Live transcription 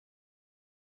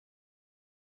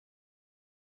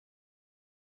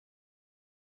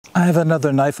I have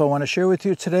another knife I want to share with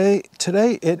you today.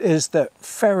 Today it is the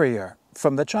Furrier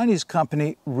from the Chinese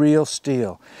company Real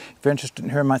Steel. If you're interested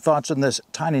in hearing my thoughts on this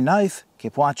tiny knife,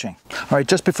 keep watching. All right,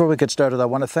 just before we get started, I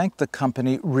want to thank the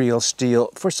company Real Steel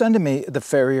for sending me the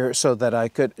Furrier so that I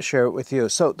could share it with you.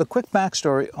 So the quick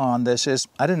backstory on this is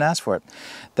I didn't ask for it.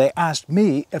 They asked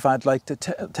me if I'd like to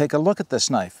take a look at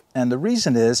this knife. And the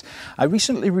reason is I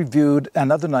recently reviewed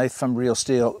another knife from Real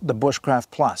Steel, the Bushcraft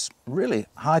Plus. Really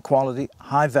high quality,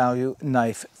 high value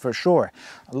knife for sure.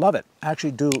 I love it. I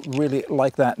actually do really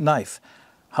like that knife.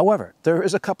 However, there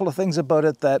is a couple of things about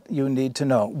it that you need to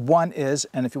know. One is,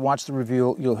 and if you watch the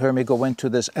review, you'll hear me go into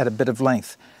this at a bit of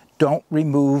length. Don't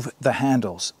remove the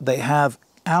handles. They have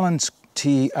Allen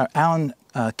key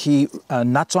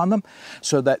nuts on them,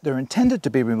 so that they're intended to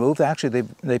be removed. Actually,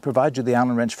 they provide you the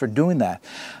Allen wrench for doing that.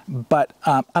 But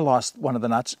I lost one of the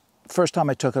nuts. First time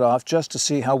I took it off just to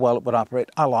see how well it would operate,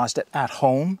 I lost it at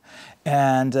home,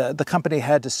 and the company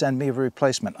had to send me a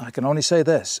replacement. I can only say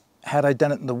this. Had I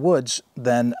done it in the woods,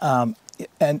 then,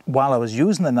 and while I was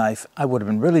using the knife, I would have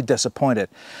been really disappointed.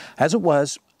 As it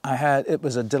was, it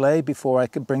was a delay before I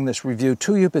could bring this review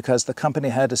to you because the company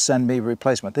had to send me a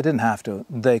replacement. They didn't have to.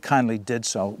 They kindly did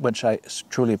so, which I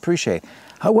truly appreciate.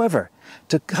 However,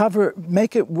 to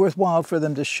make it worthwhile for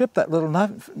them to ship that little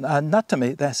nut to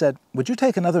me, they said, would you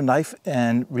take another knife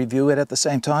and review it at the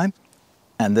same time?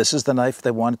 And this is the knife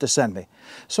they wanted to send me.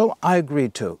 So I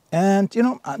agreed to. And, you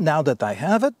know, now that I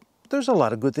have it, there's a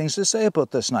lot of good things to say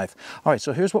about this knife. All right,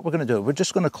 so here's what we're going to do. We're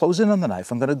just going to close in on the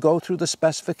knife. I'm going to go through the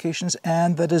specifications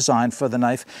and the design for the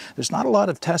knife. There's not a lot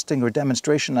of testing or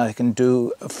demonstration I can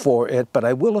do for it, but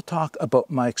I will talk about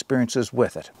my experiences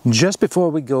with it. Just before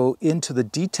we go into the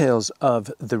details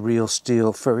of the Real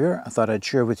Steel Furrier, I thought I'd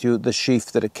share with you the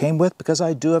sheath that it came with, because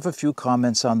I do have a few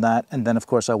comments on that, and then of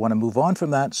course I want to move on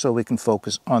from that so we can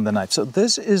focus on the knife. So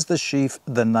this is the sheath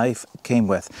the knife came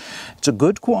with. It's a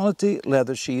good quality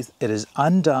leather sheath. It is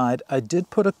undyed. I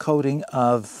did put a coating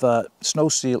of snow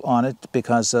seal on it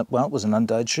because, well, it was an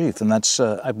undyed sheath, and that's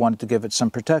I wanted to give it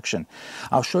some protection.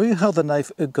 I'll show you how the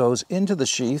knife goes into the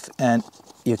sheath, and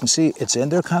you can see it's in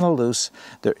there kind of loose.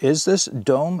 There is this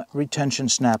dome retention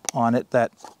snap on it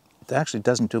that actually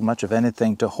doesn't do much of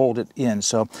anything to hold it in,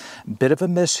 so a bit of a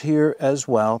miss here as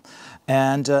well.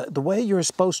 And the way you're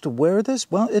supposed to wear this,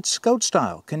 well, it's scout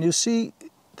style. Can you see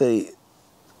the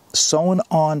sewn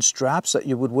on straps that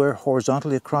you would wear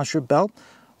horizontally across your belt?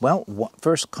 Well,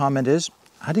 first comment is,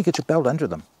 how do you get your belt under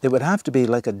them? It would have to be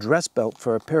like a dress belt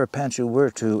for a pair of pants you wear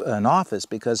to an office,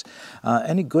 because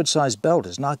any good sized belt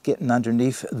is not getting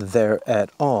underneath there at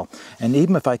all. And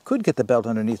even if I could get the belt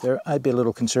underneath there, I'd be a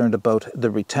little concerned about the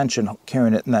retention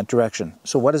carrying it in that direction.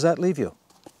 So what does that leave you?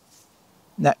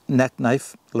 Neck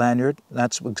knife, lanyard.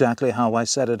 That's exactly how I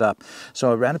set it up.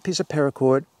 So I ran a piece of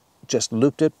paracord, just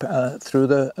looped it through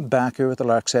the back here with the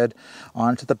lark's head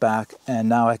onto the back, and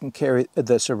now I can carry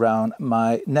this around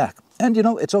my neck. And you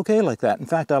know, it's okay like that. In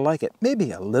fact, I like it.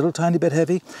 Maybe a little tiny bit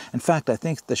heavy. In fact, I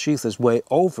think the sheath is way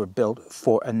overbuilt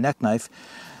for a neck knife.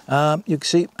 You can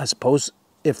see, I suppose,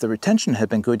 if the retention had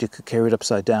been good, you could carry it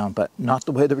upside down, but not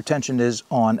the way the retention is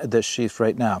on this sheath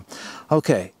right now.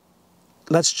 Okay,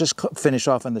 let's just finish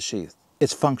off on the sheath.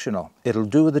 It's functional. It'll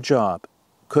do the job.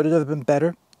 Could it have been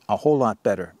better? A whole lot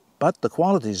better. But the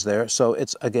quality's there, so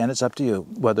it's up to you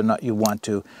whether or not you want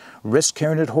to risk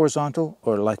carrying it horizontal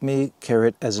or, like me, carry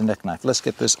it as a neck knife. Let's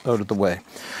get this out of the way.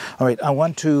 All right, I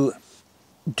want to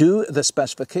do the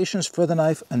specifications for the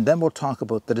knife, and then we'll talk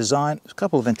about the design. There's a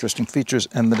couple of interesting features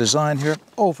in the design here.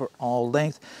 Overall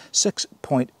length,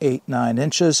 6.89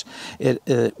 inches,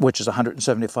 which is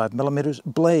 175 millimeters.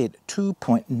 Blade,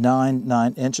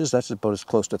 2.99 inches. That's about as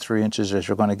close to 3 inches as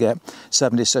you're going to get.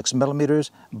 76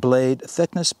 millimeters. Blade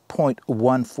thickness,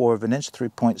 0.14 of an inch,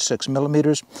 3.6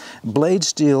 millimeters. Blade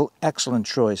steel, excellent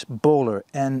choice. Bohler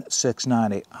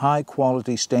N690, high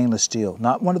quality stainless steel.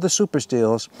 Not one of the super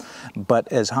steels, but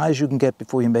as high as you can get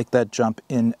before you make that jump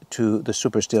into the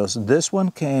super steels. This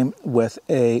one came with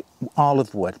a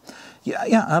olive wood.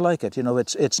 Yeah, I like it. You know,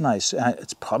 it's nice.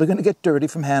 It's probably going to get dirty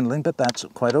from handling, but that's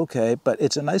quite okay. But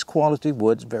it's a nice quality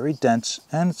wood, it's very dense,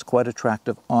 and it's quite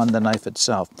attractive on the knife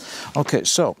itself. Okay,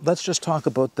 so let's just talk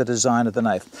about the design of the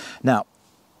knife. Now,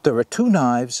 there are two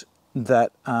knives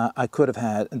that I could have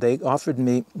had. They offered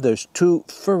me, there's 2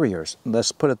 Furriers,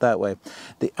 let's put it that way.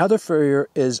 The other Furrier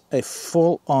is a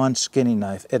full-on skinning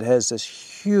knife. It has this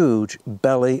huge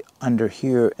belly under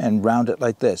here and round it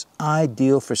like this.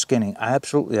 Ideal for skinning. I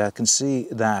can see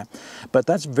that. But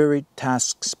that's very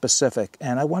task specific,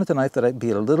 and I wanted a knife that I'd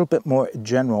be a little bit more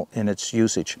general in its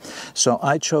usage. So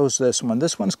I chose this one.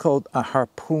 This one's called a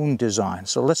Harpoon design.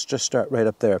 So let's just start right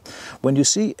up there. When you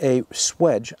see a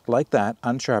swedge like that,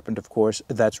 unsharpened of course,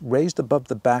 that's raised above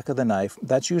the back of the knife,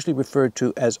 that's usually referred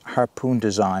to as Harpoon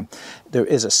design. There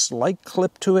is a slight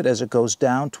clip to it as it goes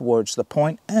down towards the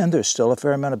point, and there's still a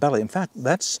fair amount of belly. In fact,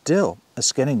 that's still a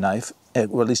skinning knife,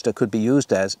 or at least it could be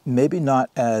used as, maybe not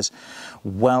as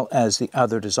well as the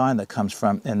other design that comes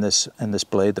from in this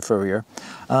blade, the Furrier.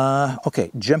 Okay,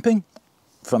 jimping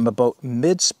from about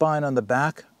mid-spine on the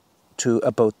back to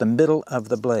about the middle of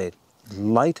the blade.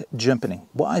 Light jimpening.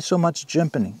 Why so much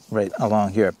jimpening right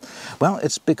along here? Well,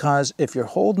 it's because if you're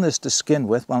holding this to skin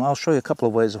with, well, I'll show you a couple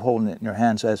of ways of holding it in your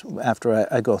hands after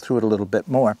I go through it a little bit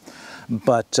more.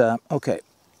 But, okay,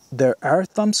 there are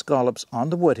thumb scallops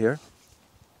on the wood here.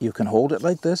 You can hold it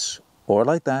like this or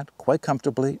like that quite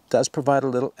comfortably. It does provide a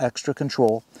little extra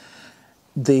control.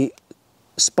 The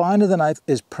spine of the knife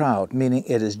is proud, meaning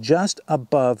it is just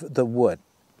above the wood.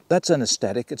 That's an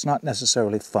aesthetic. It's not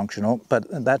necessarily functional, but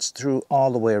that's through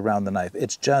all the way around the knife.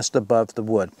 It's just above the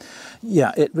wood.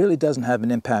 Yeah, it really doesn't have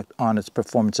an impact on its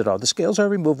performance at all. The scales are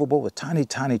removable with tiny,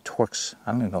 tiny torques.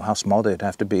 I don't even know how small they'd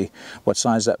have to be, what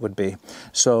size that would be.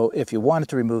 So if you wanted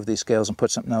to remove these scales and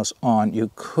put something else on,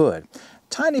 you could.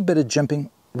 Tiny bit of jimping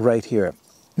right here.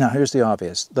 Now here's the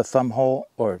obvious. The thumb hole,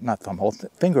 or not thumb hole,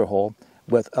 finger hole,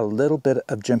 with a little bit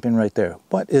of jimping right there.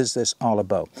 What is this all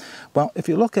about? Well, if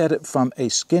you look at it from a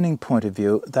skinning point of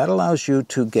view, that allows you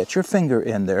to get your finger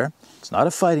in there. It's not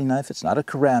a fighting knife, it's not a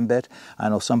karambit. I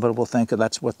know somebody will think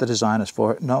that's what the design is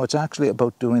for. No, it's actually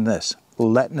about doing this,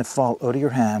 letting it fall out of your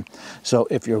hand. So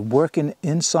if you're working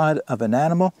inside of an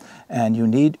animal and you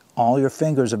need all your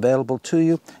fingers available to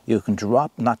you, you can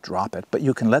not drop it, but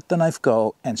you can let the knife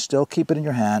go and still keep it in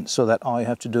your hand, so that all you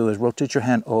have to do is rotate your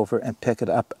hand over and pick it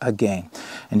up again.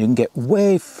 And you can get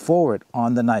way forward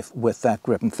on the knife with that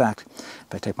grip. In fact, if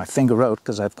I take my finger out,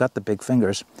 because I've got the big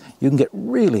fingers, you can get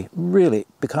really, really,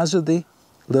 because of the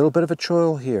little bit of a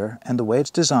choil here and the way it's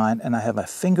designed, and I have my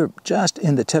finger just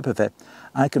in the tip of it,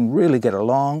 I can really get a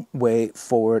long way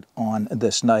forward on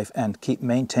this knife and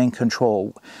maintain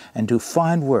control and do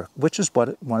fine work, which is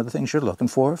one of the things you're looking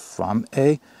for from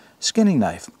a skinning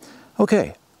knife.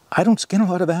 Okay, I don't skin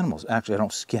a lot of animals. Actually, I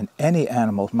don't skin any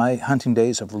animals. My hunting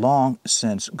days have long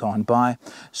since gone by,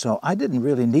 so I didn't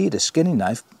really need a skinning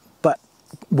knife, but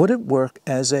would it work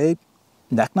as a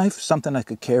neck knife, something I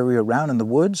could carry around in the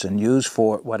woods and use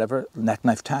for whatever neck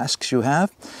knife tasks you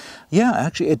have? Yeah,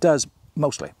 actually it does.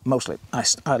 Mostly.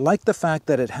 I like the fact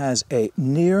that it has a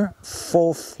near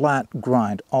full flat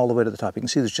grind all the way to the top. You can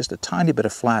see there's just a tiny bit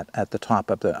of flat at the top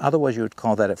up there. Otherwise you would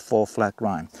call that a full flat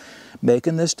grind,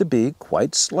 making this to be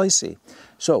quite slicey.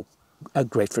 So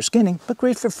great for skinning, but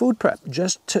great for food prep.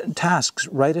 Just tasks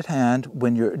right at hand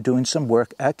when you're doing some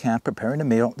work at camp, preparing a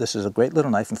meal. This is a great little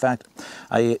knife. In fact,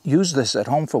 I used this at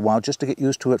home for a while just to get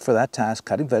used to it for that task,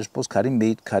 cutting vegetables, cutting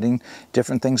meat, cutting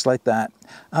different things like that.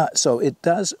 So it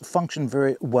does function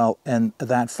very well in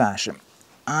that fashion.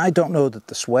 I don't know that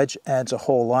the swedge adds a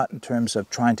whole lot in terms of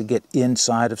trying to get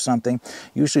inside of something.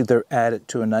 Usually they're added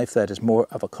to a knife that is more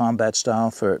of a combat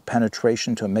style for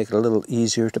penetration, to make it a little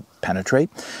easier to penetrate.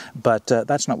 But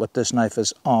that's not what this knife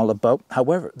is all about.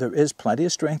 However, there is plenty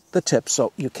of strength at the tip,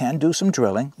 so you can do some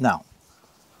drilling. Now,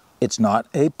 it's not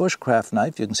a bushcraft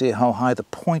knife. You can see how high the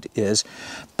point is,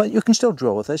 but you can still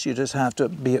drill with this. You just have to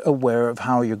be aware of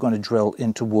how you're going to drill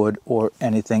into wood or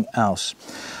anything else.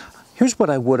 Here's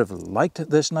what I would have liked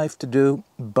this knife to do,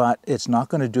 but it's not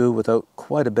going to do without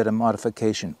quite a bit of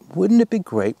modification. Wouldn't it be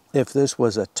great if this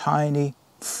was a tiny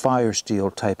fire steel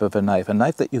type of a knife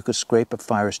that you could scrape a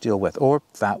fire steel with, or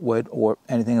fat wood, or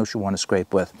anything else you want to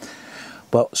scrape with?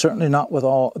 Well, certainly not with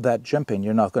all that jimping.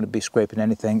 You're not going to be scraping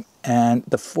anything. And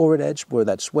the forward edge where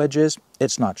that swedge is,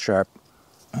 it's not sharp.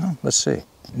 Oh, let's see.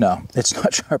 No, it's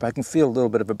not sharp. I can feel a little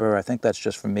bit of a burr. I think that's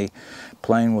just from me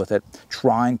playing with it,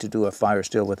 trying to do a fire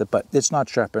steel with it, but it's not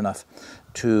sharp enough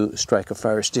to strike a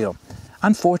fire steel.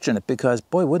 Unfortunate, because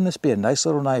boy, wouldn't this be a nice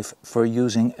little knife for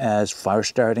using as fire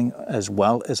starting as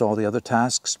well as all the other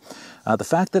tasks. The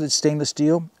fact that it's stainless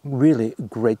steel, really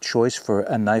great choice for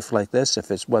a knife like this.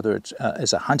 If it's whether it's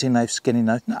as a hunting knife, skinning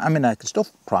knife. I mean, I can still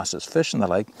process fish and the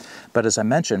like, but as I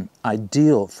mentioned,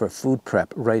 ideal for food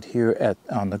prep right here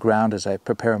on the ground as I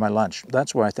prepare my lunch.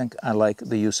 That's where I think I like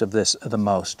the use of this the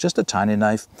most. Just a tiny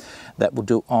knife that will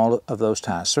do all of those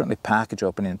tasks. Certainly package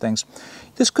opening and things.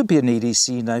 This could be an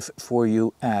EDC knife for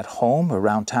you at home,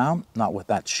 around town, not with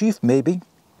that sheath maybe,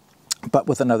 but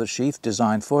with another sheath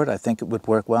designed for it. I think it would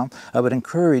work well. I would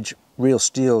encourage Real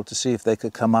Steel to see if they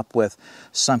could come up with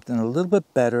something a little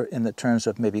bit better in the terms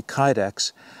of maybe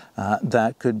Kydex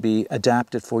that could be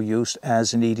adapted for use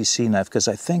as an EDC knife, because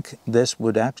I think this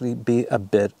would actually be a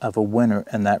bit of a winner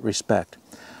in that respect.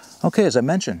 Okay, as I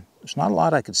mentioned, there's not a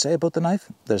lot I could say about the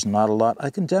knife. There's not a lot I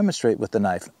can demonstrate with the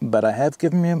knife, but I have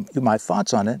given you my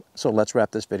thoughts on it, so let's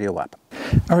wrap this video up.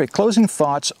 All right, closing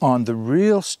thoughts on the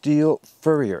Real Steel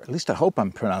Furrier. At least I hope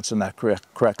I'm pronouncing that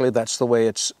correctly. That's the way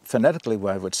it's phonetically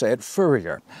I would say it,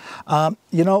 Furrier.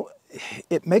 You know,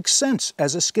 it makes sense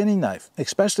as a skinning knife,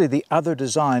 especially the other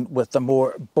design with the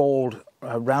more bold,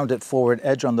 rounded forward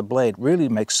edge on the blade really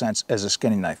makes sense as a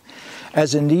skinning knife.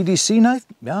 As an EDC knife,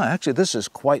 yeah, actually this is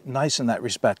quite nice in that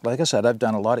respect. Like I said, I've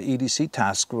done a lot of EDC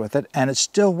tasks with it, and it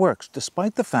still works,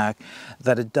 despite the fact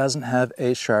that it doesn't have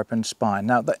a sharpened spine.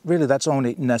 Now, that's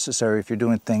only necessary if you're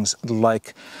doing things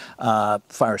like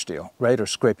fire steel, right, or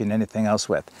scraping anything else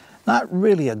with. Not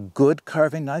really a good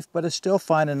carving knife, but it's still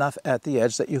fine enough at the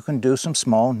edge that you can do some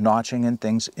small notching and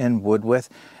things in wood with.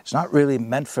 It's not really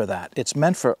meant for that. It's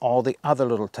meant for all the other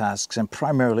little tasks, and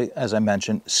primarily, as I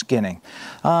mentioned, skinning.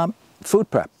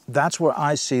 Food prep, that's where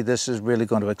I see this is really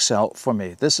going to excel for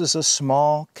me. This is a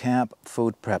small camp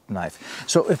food prep knife.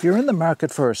 So if you're in the market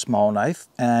for a small knife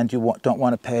and you don't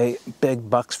want to pay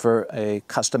big bucks for a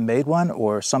custom made one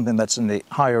or something that's in the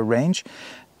higher range,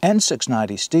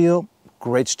 N690 steel,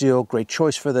 great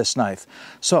choice for this knife.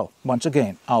 So, once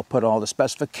again, I'll put all the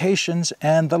specifications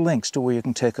and the links to where you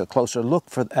can take a closer look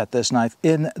at this knife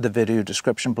in the video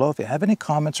description below. If you have any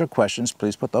comments or questions,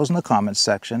 please put those in the comments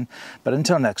section. But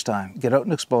until next time, get out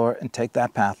and explore and take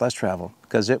that path less traveled,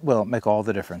 because it will make all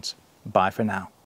the difference. Bye for now.